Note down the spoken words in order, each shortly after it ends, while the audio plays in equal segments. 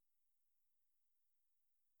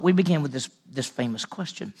We began with this famous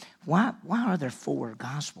question. Why are there 4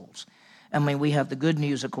 Gospels? I mean, we have the good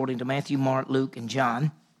news according to Matthew, Mark, Luke, and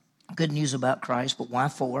John. Good news about Christ, but why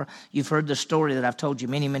 4? You've heard the story that I've told you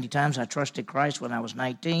many, many times. I trusted Christ when I was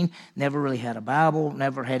 19, never really had a Bible,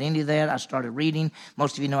 never had any of that. I started reading.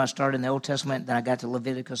 Most of you know I started in the Old Testament, then I got to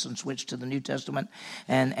Leviticus and switched to the New Testament.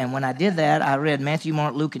 And when I did that, I read Matthew,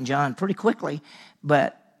 Mark, Luke, and John pretty quickly,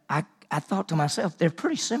 but I thought to myself, they're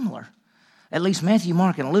pretty similar. At least Matthew,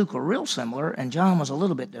 Mark, and Luke were real similar, and John was a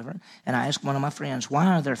little bit different. And I asked one of my friends, why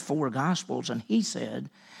are there 4 Gospels? And he said,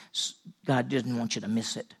 God didn't want you to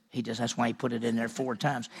miss it. That's why he put it in there 4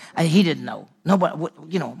 times. He didn't know.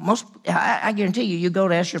 Nobody, I guarantee you go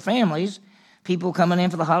to ask your families, people coming in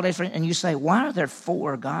for the holidays, and you say, why are there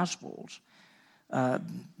 4 Gospels?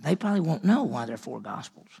 They probably won't know why there are 4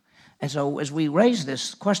 Gospels. And so as we raise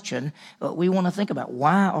this question, we want to think about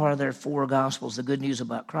why are there 4 Gospels, the good news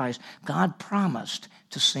about Christ? God promised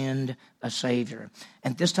to send a Savior.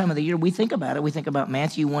 And this time of the year, we think about it. We think about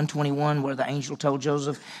Matthew 1:21, where the angel told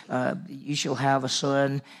Joseph, you shall have a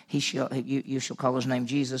son. You shall call his name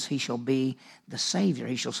Jesus. He shall be the Savior.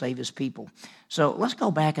 He shall save his people. So let's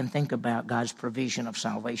go back and think about God's provision of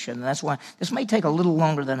salvation. And that's why this may take a little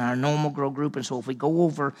longer than our normal grow group. And so if we go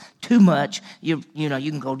over too much, you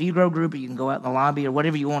can go to your grow group, or you can go out in the lobby, or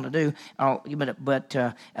whatever you want to do.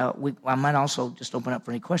 I might also just open up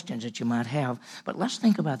for any questions that you might have. But let's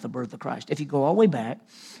think about the birth of Christ. If you go all the way back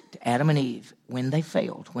to Adam and Eve, when they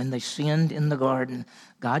failed, when they sinned in the garden,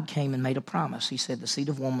 God came and made a promise. He said, the seed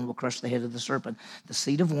of woman will crush the head of the serpent. The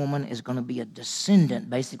seed of woman is going to be a descendant,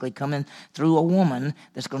 basically coming through a woman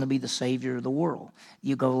that's going to be the Savior of the world.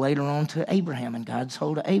 You go later on to Abraham, and God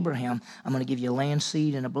told Abraham, I'm going to give you a land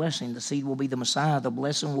seed and a blessing. The seed will be the Messiah. The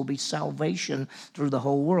blessing will be salvation through the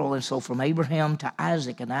whole world. And so from Abraham to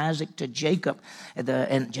Isaac, and Isaac to Jacob,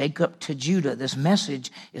 and Jacob to Judah, this message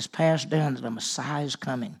is passed down that the Messiah is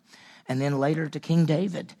coming. And then later to King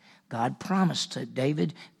David, God promised to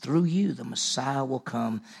David, through you, the Messiah will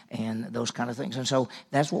come, and those kind of things. And so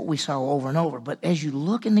that's what we saw over and over. But as you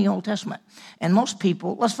look in the Old Testament, and most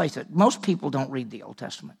people, let's face it, most people don't read the Old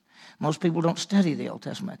Testament. Most people don't study the Old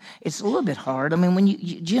Testament. It's a little bit hard. I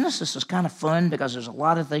mean, Genesis is kind of fun because there's a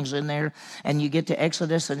lot of things in there, and you get to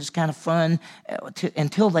Exodus, and it's kind of fun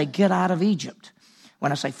until they get out of Egypt.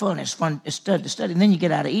 When I say fun, it's to study. And then you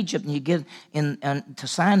get out of Egypt and you get to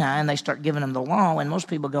Sinai, and they start giving them the law. And most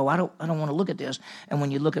people go, I don't want to look at this. And when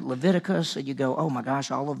you look at Leviticus, you go, oh my gosh,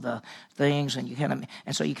 all of the things, and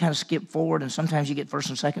so you kind of skip forward. And sometimes you get 1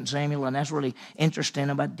 and 2 Samuel, and that's really interesting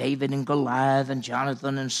about David and Goliath and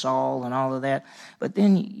Jonathan and Saul and all of that. But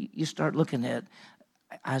then you start looking at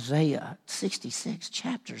Isaiah, 66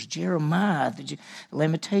 chapters, Jeremiah, the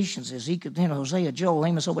Lamentations, Ezekiel, Hosea, Joel,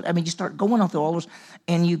 Amos. I mean, you start going through all those,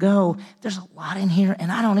 and you go, there's a lot in here,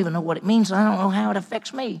 and I don't even know what it means. I don't know how it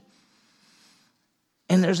affects me.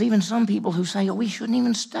 And there's even some people who say, we shouldn't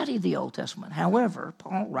even study the Old Testament. However,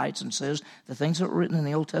 Paul writes and says the things that were written in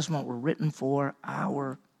the Old Testament were written for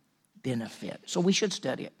our benefit. So we should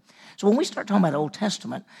study it. So when we start talking about the Old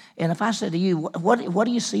Testament, and if I said to you, what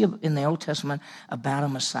do you see in the Old Testament about a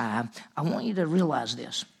Messiah? I want you to realize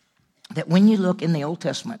this, that when you look in the Old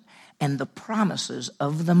Testament and the promises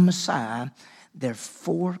of the Messiah, there are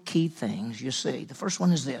 4 key things you see. The first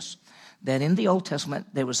one is this, that in the Old Testament,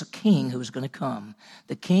 there was a king who was going to come.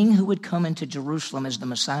 The king who would come into Jerusalem as the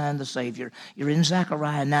Messiah and the Savior. You're in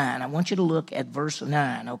Zechariah 9. I want you to look at verse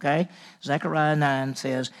 9, okay? Zechariah 9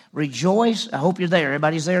 says, rejoice. I hope you're there.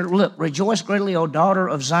 Everybody's there. Look, rejoice greatly, O daughter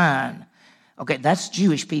of Zion. Okay, that's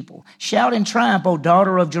Jewish people. Shout in triumph, O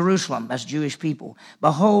daughter of Jerusalem. That's Jewish people.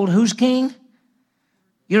 Behold, who's king?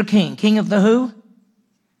 Your king. King of the who?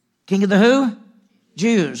 King of the who?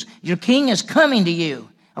 Jews. Your king is coming to you.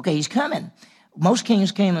 Okay, he's coming. Most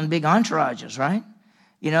kings came in big entourages, right?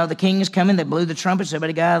 The king is coming. They blew the trumpets.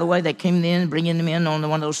 Everybody got out of the way. They came in, bringing them in on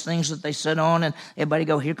one of those things that they sit on, and everybody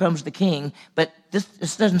go, here comes the king. But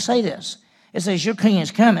this doesn't say this. It says your king is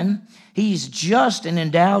coming. He's just and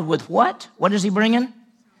endowed with what? What is he bringing?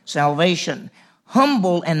 Salvation.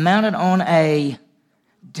 Humble and mounted on a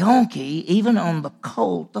donkey, even on the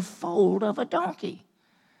colt, the foal of a donkey.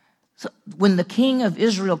 So when the king of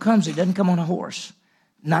Israel comes, he doesn't come on a horse.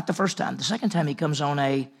 Not the first time. The second time he comes on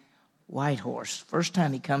a white horse. First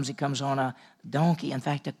time he comes on a donkey. In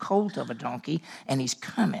fact, a colt of a donkey, and he's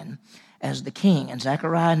coming as the king. And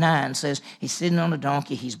Zechariah 9 says he's sitting on a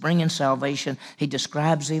donkey. He's bringing salvation. He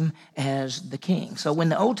describes him as the king. So when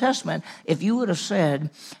the Old Testament, if you would have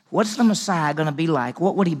said, what's the Messiah going to be like?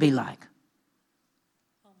 What would he be like?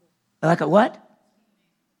 Like a what?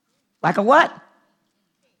 Like a what?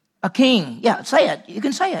 A king. Yeah, say it. You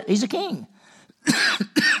can say it. He's a king.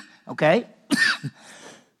 Okay?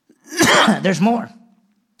 There's more.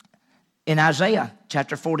 In Isaiah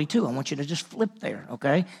chapter 42, I want you to just flip there,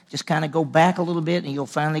 okay? Just kind of go back a little bit, and you'll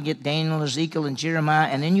finally get Daniel, Ezekiel, and Jeremiah,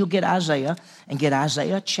 and then you'll get Isaiah, and get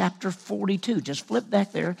Isaiah chapter 42. Just flip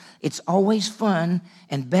back there. It's always fun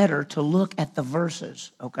and better to look at the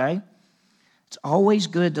verses, okay? It's always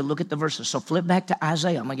good to look at the verses. So flip back to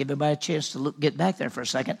Isaiah. I'm going to give everybody a chance to get back there for a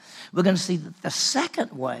second. We're going to see that the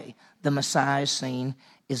second way the Messiah is seen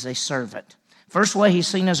is a servant. First way he's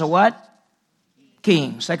seen as a what?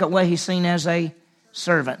 King. Second way he's seen as a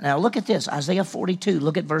servant. Now look at this, Isaiah 42.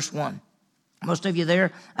 Look at verse 1. Most of you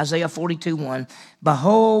there, Isaiah 42, 1.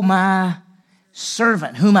 Behold my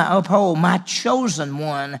servant, whom I uphold, my chosen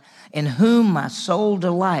one, in whom my soul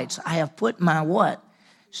delights. I have put my what?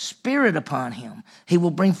 Spirit upon him. He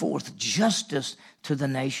will bring forth justice to the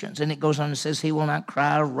nations. And it goes on and says he will not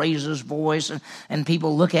cry or raise his voice, and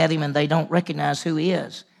people look at him and they don't recognize who he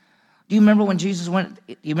is. Do you remember when Jesus went?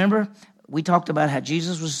 You remember? We talked about how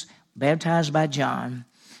Jesus was baptized by John,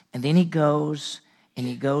 and then he goes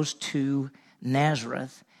to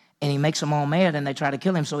Nazareth, and he makes them all mad, and they try to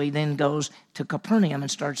kill him. So he then goes to Capernaum and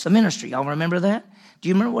starts the ministry. Y'all remember that? Do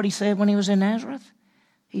you remember what he said when he was in Nazareth?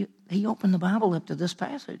 He opened the Bible up to this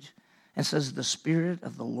passage and says, the Spirit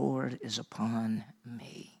of the Lord is upon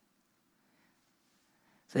me.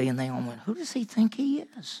 See, and they all went, who does he think he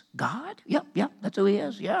is? God? Yep, that's who he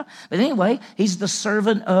is, yeah. But anyway, he's the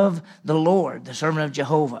servant of the Lord, the servant of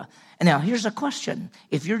Jehovah. And now here's a question.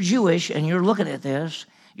 If you're Jewish and you're looking at this,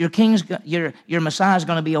 your Messiah is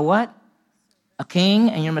going to be a what? A king,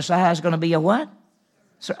 and your Messiah is going to be a what?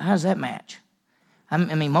 So how does that match? I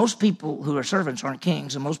mean, most people who are servants aren't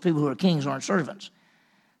kings, and most people who are kings aren't servants.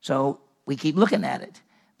 So we keep looking at it.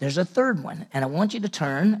 There's a third one, and I want you to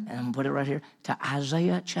turn, and I'm going to put it right here, to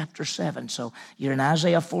Isaiah chapter 7. So you're in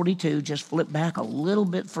Isaiah 42. Just flip back a little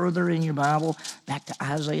bit further in your Bible, back to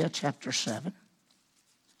Isaiah chapter 7.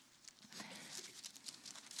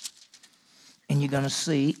 And you're going to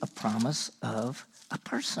see a promise of a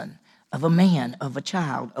person, of a man, of a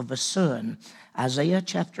child, of a son. Isaiah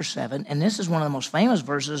chapter 7, and this is one of the most famous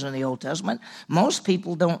verses in the Old Testament. Most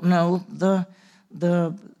people don't know the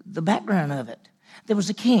background of it. There was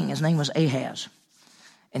a king, his name was Ahaz,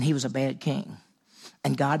 and he was a bad king.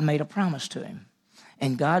 And God made a promise to him.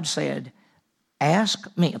 And God said, ask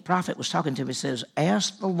me, a prophet was talking to him, he says,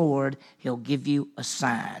 ask the Lord, he'll give you a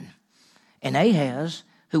sign. And Ahaz,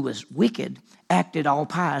 who was wicked, acted all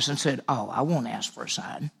pious and said, oh, I won't ask for a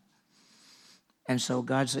sign. And so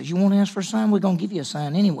God says, you won't ask for a sign? We're going to give you a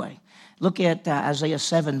sign anyway. Look at Isaiah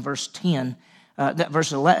 7, verse 10.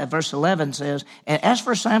 Verse 11 says, and ask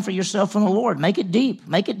for a sign for yourself from the Lord. Make it deep,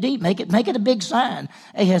 make it a big sign.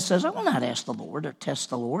 Ahaz says, I will not ask the Lord or test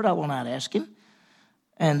the Lord. I will not ask him.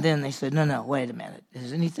 And then they said, no, wait a minute.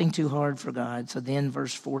 Is anything too hard for God? So then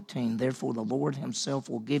verse 14, therefore the Lord himself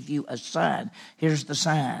will give you a sign. Here's the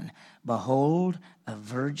sign. Behold, a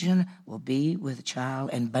virgin will be with a child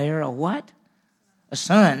and bear a what? A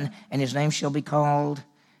son, and his name shall be called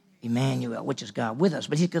Emmanuel, which is God with us,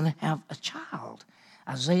 but he's going to have a child.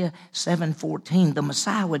 Isaiah 7:14, the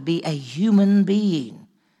Messiah would be a human being.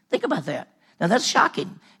 Think about that. Now that's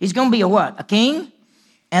shocking. He's going to be a what? A king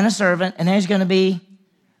and a servant, and then he's going to be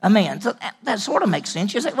a man. So that sort of makes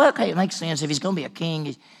sense. You say, well, okay, it makes sense. If he's going to be a king,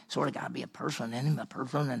 he's sort of got to be a person in him,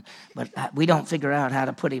 but we don't figure out how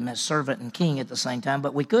to put him as servant and king at the same time,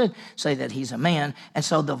 but we could say that he's a man, and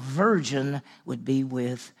so the virgin would be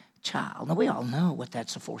with child. Now, we all know what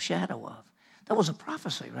that's a foreshadow of. That was a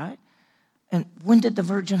prophecy, right? And when did the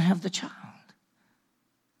virgin have the child?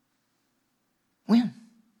 When?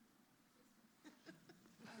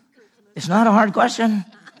 It's not a hard question.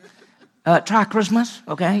 Try Christmas,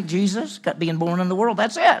 okay? Jesus being born in the world.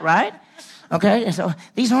 That's it, right? Okay, and so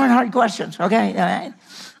these aren't hard questions, okay? All right?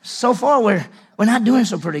 So far, we're not doing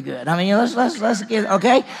so pretty good. I mean, let's get,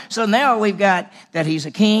 okay? So now we've got that he's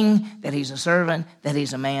a king, that he's a servant, that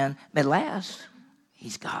he's a man. But last,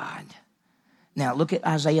 he's God. Now look at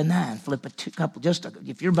Isaiah 9. Flip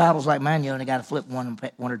if your Bible's like mine, you only got to flip one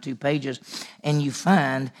or two pages, and you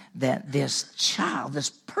find that this child, this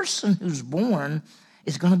person who's born,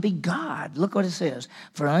 is going to be God. Look what it says.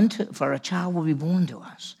 For a child will be born to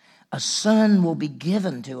us. A son will be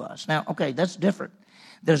given to us. Now, okay, that's different.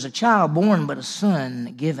 There's a child born, but a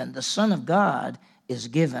son given. The Son of God is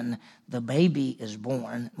given. The baby is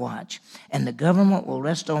born. Watch. And the government will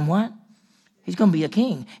rest on what? He's going to be a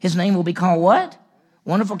king. His name will be called what?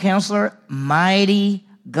 Wonderful Counselor, Mighty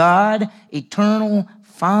God, Eternal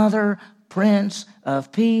Father, Prince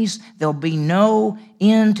of Peace. There'll be no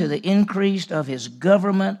end to the increase of his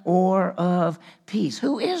government or of peace.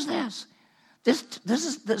 Who is this? This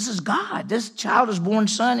is God. This child is born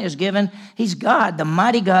son is given. He's God, the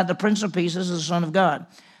mighty God, the Prince of Peace. This is the Son of God.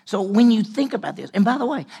 So when you think about this, and by the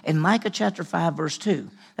way, in Micah chapter 5, verse 2,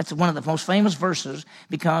 that's one of the most famous verses,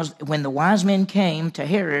 because when the wise men came to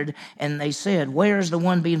Herod and they said, where is the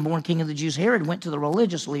one being born king of the Jews? Herod went to the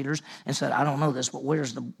religious leaders and said, I don't know this, but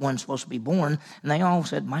where's the one supposed to be born? And they all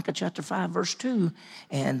said, Micah chapter 5, verse 2,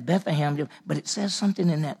 and Bethlehem. But it says something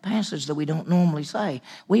in that passage that we don't normally say.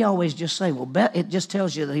 We always just say, well, it just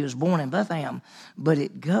tells you that he was born in Bethlehem. But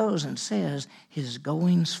it goes and says, his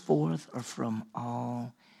goings forth are from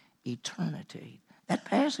all eternity. That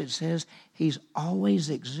passage says he's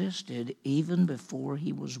always existed even before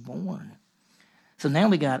he was born. So now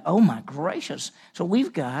we got, oh my gracious. So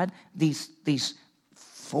we've got these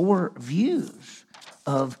four views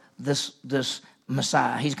of this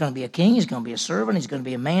Messiah. He's going to be a king, he's going to be a servant, he's going to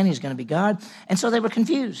be a man, he's going to be God. And so they were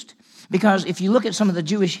confused. Because if you look at some of the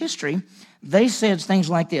Jewish history, they said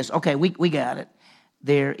things like this. Okay, we got it.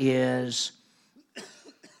 There is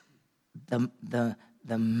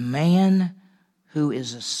the man who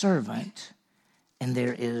is a servant, and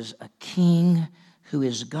there is a king who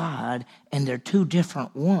is God, and they're two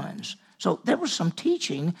different ones. So there was some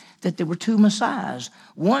teaching that there were two messiahs,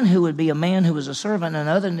 one who would be a man who was a servant, and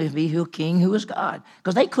another would be a king who is God,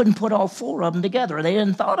 because they couldn't put all four of them together. They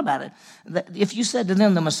hadn't thought about it. If you said to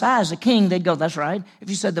them the Messiah is a king, they'd go, that's right. If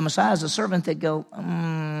you said the Messiah is a servant, they'd go,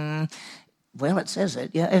 well, it says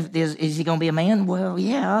it. Yeah, is he going to be a man? Well,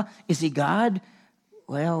 yeah. Is he God?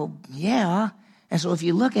 Well, yeah. And so if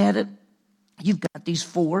you look at it, you've got these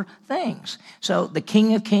four things. So the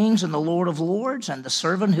King of Kings and the Lord of Lords, and the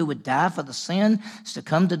servant who would die for the sin is to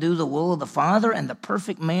come to do the will of the Father, and the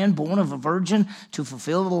perfect man born of a virgin to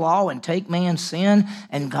fulfill the law and take man's sin,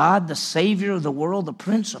 and God, the Savior of the world, the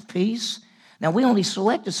Prince of Peace. Now, we only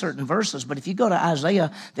selected certain verses, but if you go to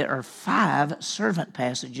Isaiah, there are 5 servant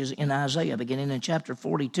passages in Isaiah, beginning in chapter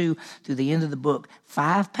 42 through the end of the book.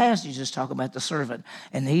 5 passages talk about the servant,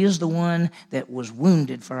 and he is the one that was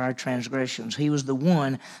wounded for our transgressions. He was the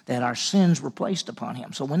one that our sins were placed upon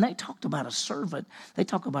him. So when they talked about a servant, they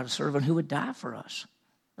talk about a servant who would die for us.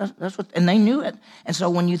 That's what, and they knew it. And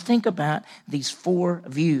so when you think about these 4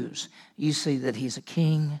 views, you see that he's a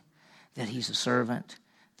king, that he's a servant,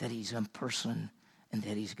 that he's a person, and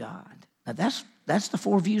that he's God. Now that's the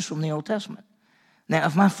 4 views from the Old Testament. Now,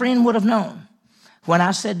 if my friend would have known, when I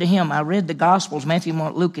said to him, I read the Gospels, Matthew,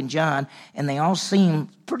 Mark, Luke, and John, and they all seem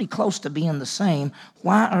pretty close to being the same.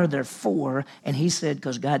 Why are there 4? And he said,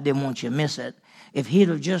 because God didn't want you to miss it. If he'd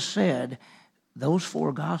have just said, those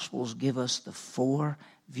 4 Gospels give us the 4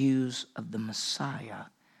 views of the Messiah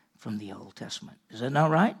from the Old Testament. Is that not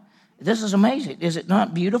right? This is amazing. Is it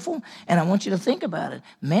not beautiful? And I want you to think about it.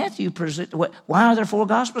 Matthew presents, why are there 4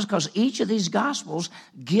 Gospels? Because each of these Gospels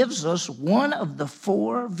gives us one of the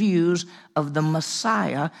 4 views of the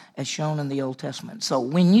Messiah as shown in the Old Testament. So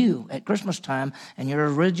when you, at Christmas time, and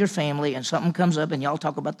you're with your family and something comes up and y'all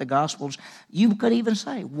talk about the Gospels, you could even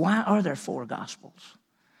say, why are there 4 Gospels?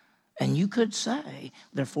 And you could say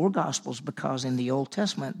there are 4 Gospels because in the Old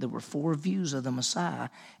Testament there were 4 views of the Messiah,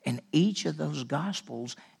 and each of those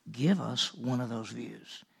Gospels give us one of those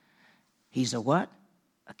views. He's a what?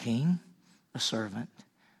 A king, a servant,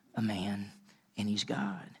 a man, and he's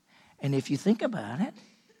God. And if you think about it,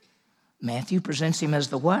 Matthew presents him as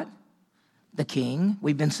the what? The king.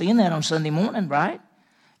 We've been seeing that on Sunday morning, right?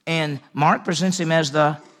 And Mark presents him as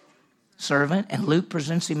the servant, and Luke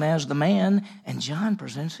presents him as the man, and John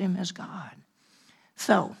presents him as God.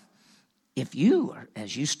 So, if you,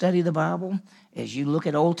 as you study the Bible, as you look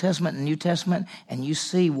at Old Testament and New Testament, and you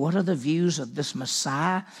see what are the views of this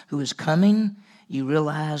Messiah who is coming, you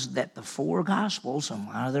realize that the 4 Gospels, and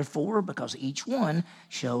why are there 4? Because each one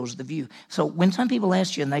shows the view. So when some people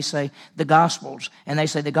ask you and they say the Gospels, and they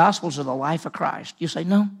say the Gospels are the life of Christ, you say,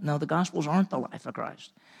 no, the Gospels aren't the life of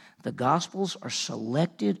Christ. The Gospels are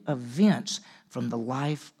selected events from the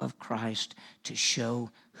life of Christ to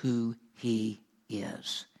show who he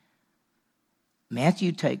is.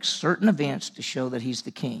 Matthew takes certain events to show that he's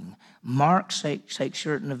the king. Mark takes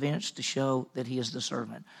certain events to show that he is the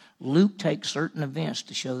servant. Luke takes certain events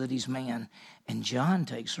to show that he's man. And John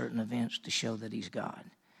takes certain events to show that he's God.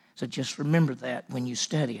 So just remember that when you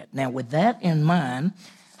study it. Now, with that in mind,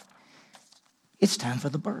 it's time for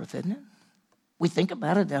the birth, isn't it? We think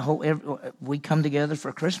about it. We come together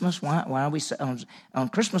for Christmas. Why are we on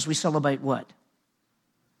Christmas? We celebrate what?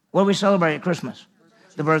 What do we celebrate at Christmas?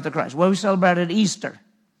 The birth of Christ. What do we celebrate at Easter?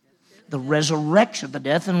 The resurrection, the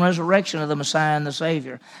death and resurrection of the Messiah and the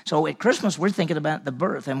Savior. So at Christmas, we're thinking about the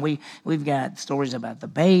birth, and we've got stories about the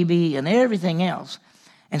baby and everything else.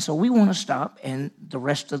 And so we want to stop, and the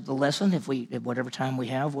rest of the lesson, if whatever time we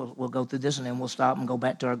have, we'll go through this, and then we'll stop and go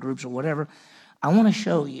back to our groups or whatever. I want to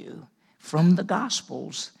show you from the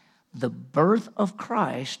Gospels, the birth of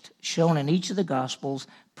Christ shown in each of the Gospels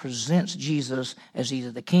presents Jesus as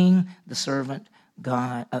either the king, the servant,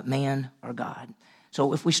 God, man, or God.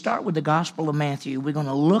 So if we start with the Gospel of Matthew, we're going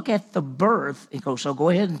to look at the birth. So go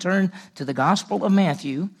ahead and turn to the Gospel of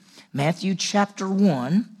Matthew, Matthew chapter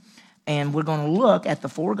 1. And we're going to look at the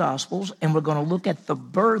four Gospels, and we're going to look at the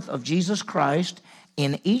birth of Jesus Christ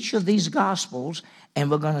in each of these Gospels, and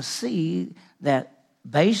we're going to see that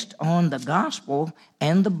based on the Gospel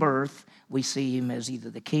and the birth, we see him as either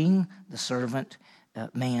the king, the servant,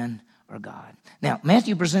 man, or God. Now,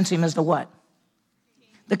 Matthew presents him as the what?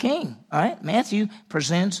 The king, all right? Matthew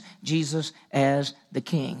presents Jesus as the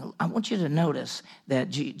king. I want you to notice that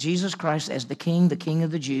Jesus Christ as the king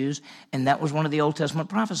of the Jews, and that was one of the Old Testament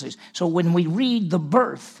prophecies. So when we read the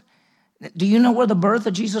birth, do you know where the birth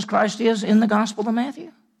of Jesus Christ is in the Gospel of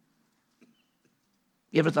Matthew?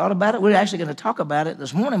 You ever thought about it? We're actually going to talk about it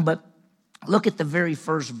this morning, but look at the very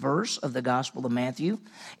first verse of the Gospel of Matthew.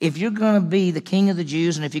 If you're going to be the king of the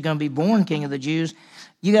Jews, and if you're going to be born king of the Jews,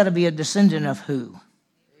 you got to be a descendant of who?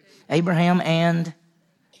 Abraham and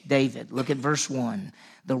David. Look at verse 1.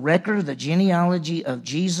 The record, the genealogy of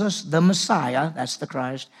Jesus, the Messiah, that's the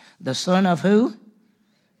Christ, the son of who?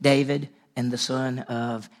 David, and the son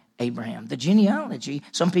of Abraham. The genealogy,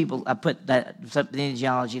 some people, I put that, the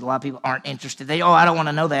genealogy, a lot of people aren't interested. I don't want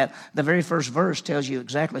to know that. The very first verse tells you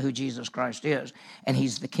exactly who Jesus Christ is, and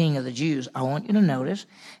he's the king of the Jews. I want you to notice,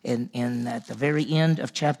 at the very end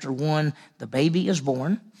of chapter 1, the baby is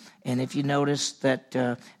born. And if you notice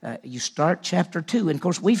that you start chapter 2, and of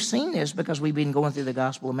course we've seen this because we've been going through the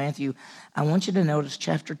Gospel of Matthew. I want you to notice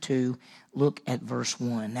chapter 2, look at verse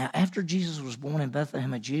 1. Now, after Jesus was born in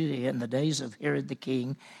Bethlehem of Judea in the days of Herod the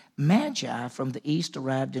king, Magi from the east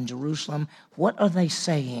arrived in Jerusalem. What are they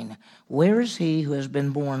saying? Where is he who has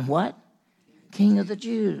been born what? King of the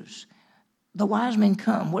Jews. The wise men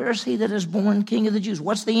come. Where is he that is born King of the Jews?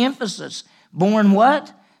 What's the emphasis? Born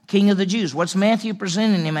what? King of the Jews. What's Matthew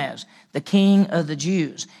presenting him as? The King of the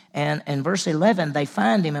Jews. And in verse 11, they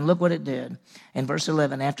find him, and look what it did. In verse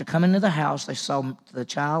 11, after coming to the house, they saw the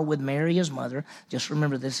child with Mary, his mother. Just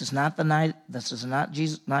remember, this is not night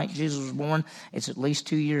Jesus was born. It's at least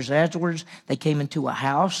 2 years afterwards. They came into a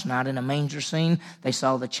house, not in a manger scene. They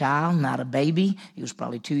saw the child, not a baby. He was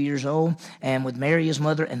probably 2 years old. And with Mary, his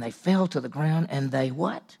mother, and they fell to the ground, and they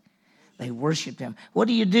what? They worshiped him. What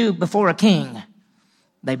do you do before a king?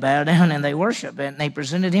 They bow down and they worship, and they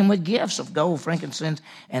presented him with gifts of gold, frankincense,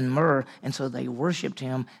 and myrrh, and so they worshiped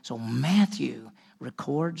him. So Matthew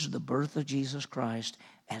records the birth of Jesus Christ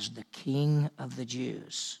as the King of the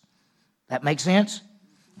Jews. That makes sense?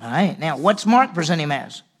 All right. Now, what's Mark present him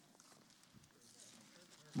as?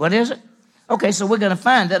 What is it? Okay, so we're going to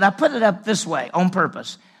find that. I put it up this way on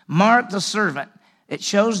purpose. Mark the servant. It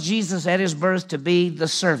shows Jesus at his birth to be the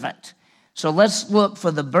servant. So let's look for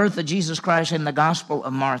the birth of Jesus Christ in the Gospel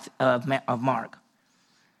of Mark.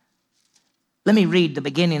 Let me read the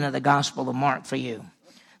beginning of the Gospel of Mark for you.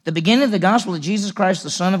 The beginning of the Gospel of Jesus Christ, the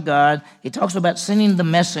Son of God, he talks about sending the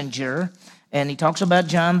messenger, and he talks about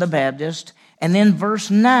John the Baptist. And then verse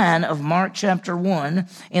 9 of Mark chapter 1,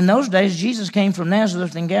 in those days Jesus came from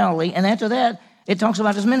Nazareth in Galilee, and after that it talks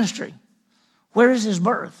about his ministry. Where is his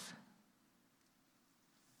birth?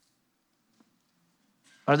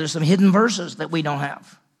 Are there some hidden verses that we don't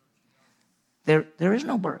have? There is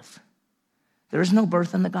no birth. There is no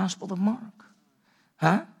birth in the Gospel of Mark.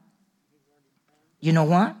 Huh? You know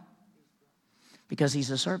why? Because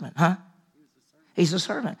he's a servant. Huh? He's a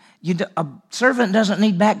servant. A servant doesn't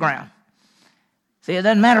need background. See, it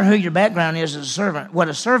doesn't matter who your background is as a servant. What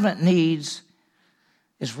a servant needs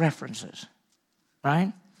is references,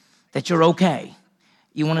 right? That you're okay.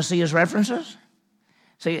 You want to see his references?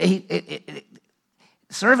 See,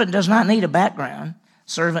 servant does not need a background.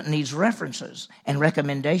 Servant needs references and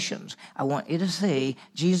recommendations. I want you to see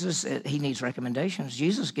Jesus, he needs recommendations.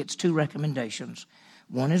 Jesus gets 2 recommendations.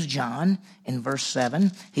 One is John in verse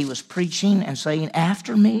 7. He was preaching and saying,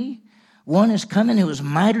 after me, one is coming who is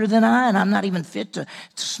mightier than I, and I'm not even fit to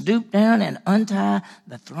stoop down and untie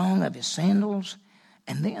the thong of his sandals.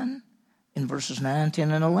 And then in verses 9,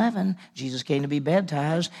 10, and 11, Jesus came to be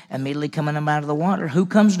baptized, immediately coming up out of the water. Who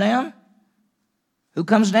comes down? Who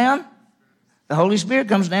comes down? The Holy Spirit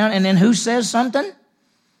comes down. And then who says something?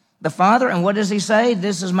 The Father. And what does he say?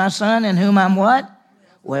 This is my Son in whom I'm what?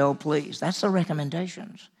 Well pleased. That's the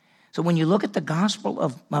recommendations. So when you look at the Gospel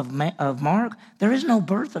of Mark, there is no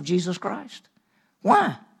birth of Jesus Christ.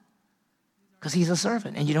 Why? Because he's a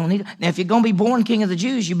servant, and you don't need it. Now, if you're going to be born king of the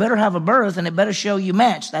Jews, you better have a birth, and it better show you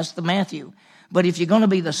match. That's the Matthew. But if you're going to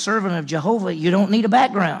be the servant of Jehovah, you don't need a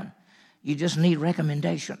background. You just need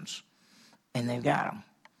recommendations, and they've got them.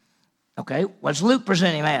 Okay, what's Luke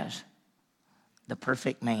present him as? The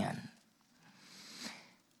perfect man.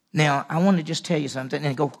 Now, I want to just tell you something,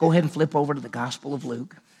 and go ahead and flip over to the Gospel of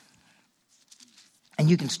Luke. And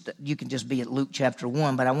you can just be at Luke chapter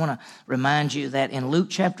 1, but I want to remind you that in Luke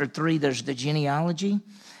chapter 3, there's the genealogy.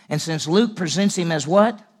 And since Luke presents him as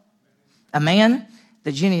what? A man,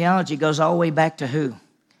 the genealogy goes all the way back to who?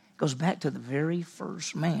 It goes back to the very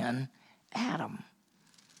first man, Adam.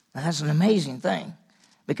 Now, that's an amazing thing.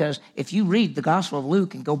 Because if you read the Gospel of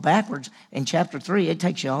Luke and go backwards in chapter 3, it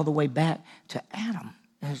takes you all the way back to Adam.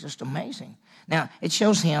 It's just amazing. Now, it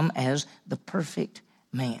shows him as the perfect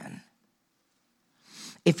man.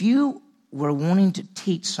 If you were wanting to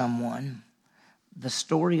teach someone the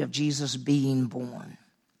story of Jesus being born,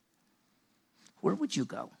 where would you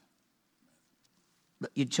go?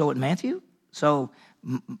 You'd show it Matthew? So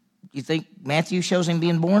you think Matthew shows him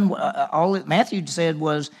being born? All Matthew said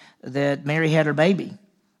was that Mary had her baby.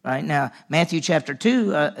 Right now, Matthew chapter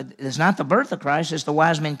 2 is not the birth of Christ, it's the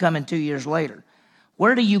wise men coming 2 years later.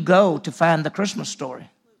 Where do you go to find the Christmas story?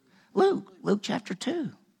 Luke chapter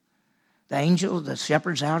 2. The angel, the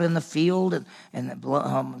shepherds out in the field, and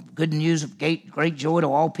the good news of great joy to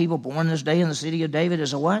all people born this day in the city of David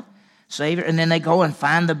is a what? Savior. And then they go and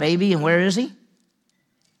find the baby, and where is he?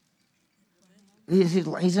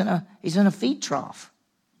 He's in a feed trough.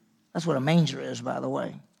 That's what a manger is, by the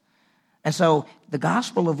way. And so the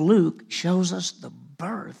Gospel of Luke shows us the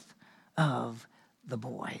birth of the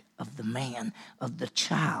boy, of the man, of the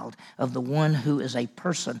child, of the one who is a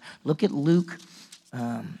person. Look at Luke.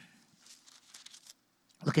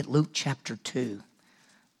 Look at Luke chapter 2.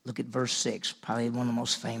 Look at verse 6, probably one of the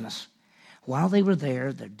most famous. While they were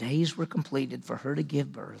there, their days were completed for her to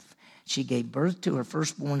give birth. She gave birth to her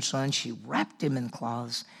firstborn son. She wrapped him in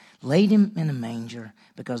cloths, laid him in a manger,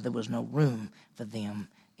 because there was no room for them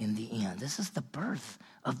in the inn. This is the birth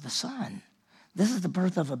of the son. This is the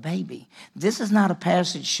birth of a baby. This is not a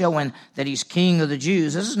passage showing that he's king of the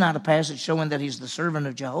Jews. This is not a passage showing that he's the servant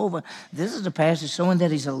of Jehovah. This is a passage showing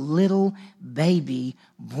that he's a little baby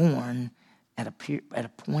born at a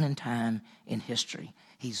point in time in history.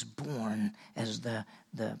 He's born as the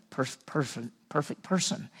perfect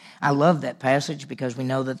person. I love that passage because we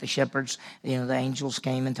know that the shepherds, the angels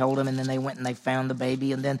came and told them, and then they went and they found the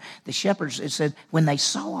baby. And then the shepherds, it said, when they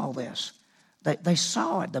saw all this, they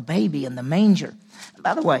saw it, the baby in the manger.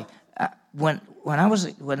 By the way, when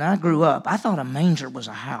I grew up, I thought a manger was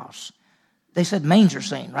a house. They said manger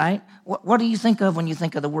scene, right? What do you think of when you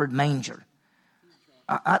think of the word manger?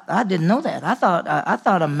 I didn't know that. I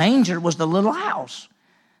thought a manger was the little house,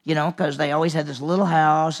 because they always had this little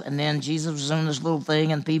house, and then Jesus was in this little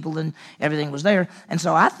thing, and people and everything was there. And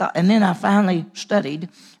so I thought, and then I finally studied,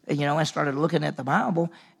 I started looking at the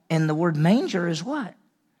Bible, and the word manger is what?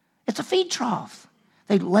 It's a feed trough.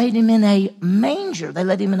 They laid him in a manger. They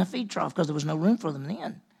laid him in a feed trough because there was no room for them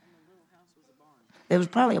then. It was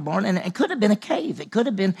probably a barn, and it could have been a cave. It could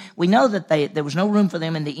have been, we know that there was no room for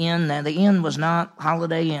them in the inn. Now, the inn was not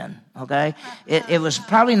Holiday Inn, okay? It was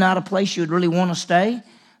probably not a place you would really want to stay,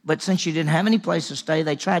 but since you didn't have any place to stay,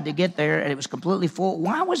 they tried to get there, and it was completely full.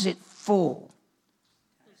 Why was it full?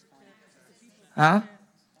 Huh?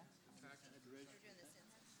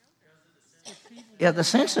 Yeah, the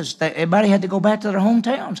census, everybody had to go back to their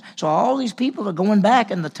hometowns. So all these people are going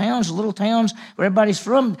back, and the towns, little towns where everybody's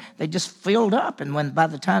from, they just filled up. And by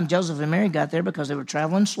the time Joseph and Mary got there, because they were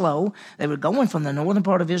traveling slow, they were going from the northern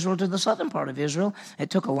part of Israel to the southern part of Israel.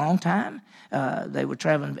 It took a long time. They were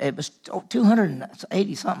traveling, it was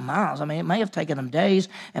 280-something miles. I mean, it may have taken them days,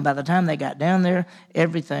 and by the time they got down there,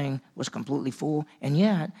 everything was completely full. And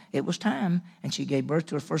yet, it was time, and she gave birth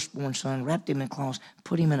to her firstborn son, wrapped him in cloths,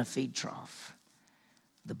 put him in a feed trough.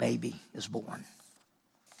 The baby is born.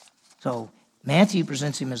 So Matthew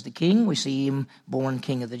presents him as the king. We see him born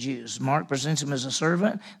king of the Jews. Mark presents him as a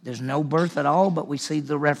servant. There's no birth at all, but we see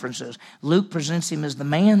the references. Luke presents him as the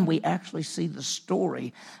man. We actually see the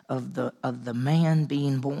story of the man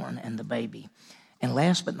being born and the baby. And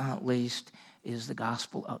last but not least is the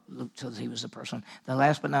gospel of Luke says he was the person. The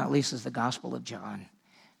last but not least is the gospel of John,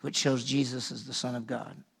 which shows Jesus as the Son of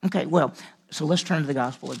God. Okay, well, so let's turn to the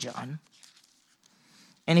gospel of John.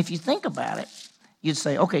 And if you think about it, you'd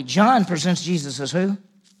say, okay, John presents Jesus as who?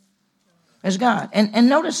 As God. And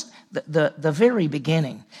notice the very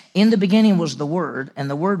beginning. In the beginning was the Word, and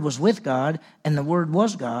the Word was with God, and the Word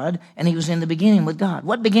was God, and he was in the beginning with God.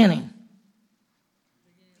 What beginning?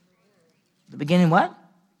 The beginning what?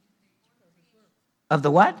 Of the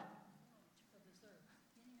what?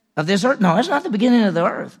 Of this earth? No, it's not the beginning of the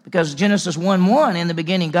earth, because Genesis 1:1, in the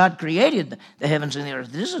beginning God created the heavens and the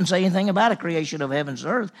earth. This doesn't say anything about a creation of heavens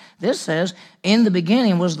and earth. This says, in the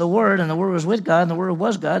beginning was the Word, and the Word was with God, and the Word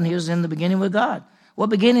was God, and He was in the beginning with God. What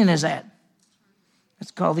beginning is that?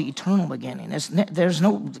 It's called the eternal beginning.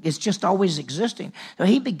 It's just always existing. So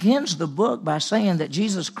he begins the book by saying that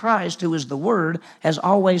Jesus Christ, who is the Word, has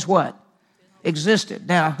always what? Existed.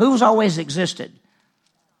 Now, who's always existed?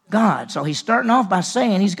 God. So he's starting off by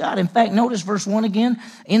saying he's God. In fact, notice verse 1 again.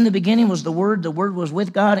 In the beginning was the Word was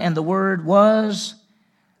with God, and the Word was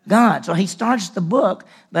God. So he starts the book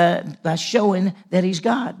by showing that he's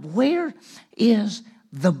God. Where is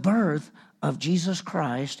the birth of Jesus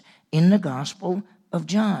Christ in the Gospel of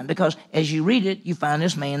John? Because as you read it, you find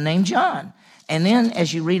this man named John. And then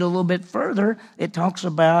as you read a little bit further, it talks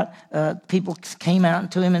about people came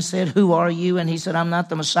out to him and said, "Who are you?" And he said, "I'm not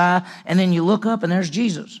the Messiah." And then you look up and there's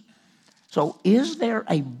Jesus. So is there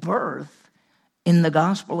a birth in the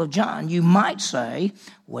Gospel of John? You might say,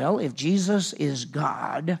 well, if Jesus is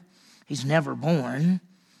God, he's never born.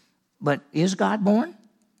 But is God born?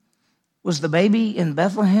 Was the baby in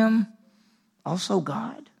Bethlehem also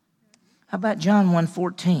God? How about John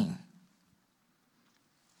 1:14?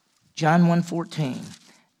 John 1:14.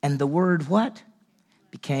 And the Word what?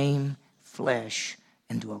 Became flesh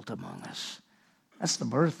and dwelt among us. That's the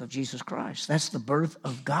birth of Jesus Christ. That's the birth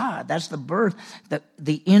of God. That's the birth,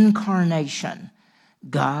 the incarnation.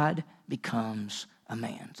 God becomes a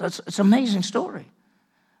man. So it's an amazing story.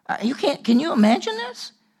 Can you imagine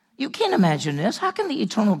this? You can't imagine this. How can the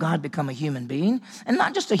eternal God become a human being? And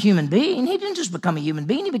not just a human being. He didn't just become a human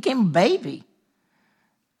being. He became a baby.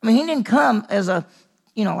 I mean, he didn't come as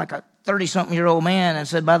like a 30-something-year-old man and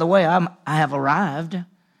said, "By the way, I have arrived."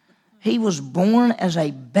 He was born as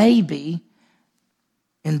a baby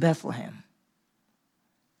in Bethlehem.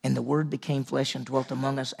 And the Word became flesh and dwelt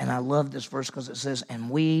among us. And I love this verse because it says, "And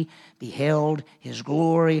we beheld his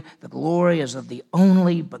glory. The glory is of the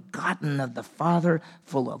only begotten of the Father,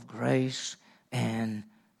 full of grace and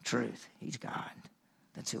truth." He's God.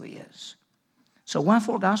 That's who he is. So why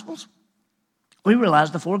 4 Gospels? We realize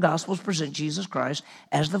the 4 Gospels present Jesus Christ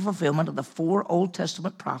as the fulfillment of the 4 Old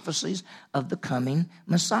Testament prophecies of the coming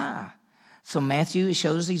Messiah. So Matthew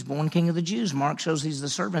shows he's born King of the Jews. Mark shows he's the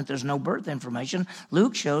servant. There's no birth information.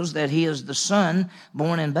 Luke shows that he is the son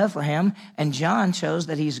born in Bethlehem. And John shows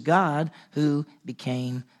that he's God who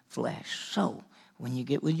became flesh. So when you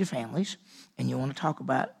get with your families and you want to talk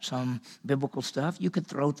about some biblical stuff, you could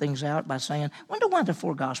throw things out by saying, "Wonder why the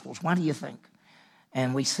 4 Gospels? Why do you think?"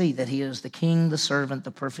 And we see that he is the king, the servant,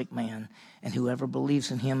 the perfect man. And whoever believes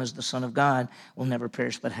in him as the Son of God will never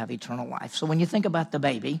perish but have eternal life. So when you think about the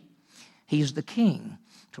baby, he is the king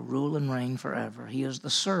to rule and reign forever. He is the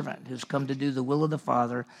servant who's come to do the will of the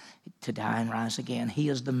Father, to die and rise again. He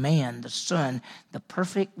is the man, the Son, the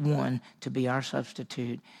perfect one to be our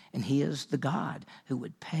substitute. And he is the God who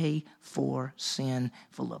would pay for sin,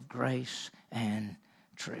 full of grace and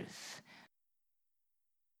truth.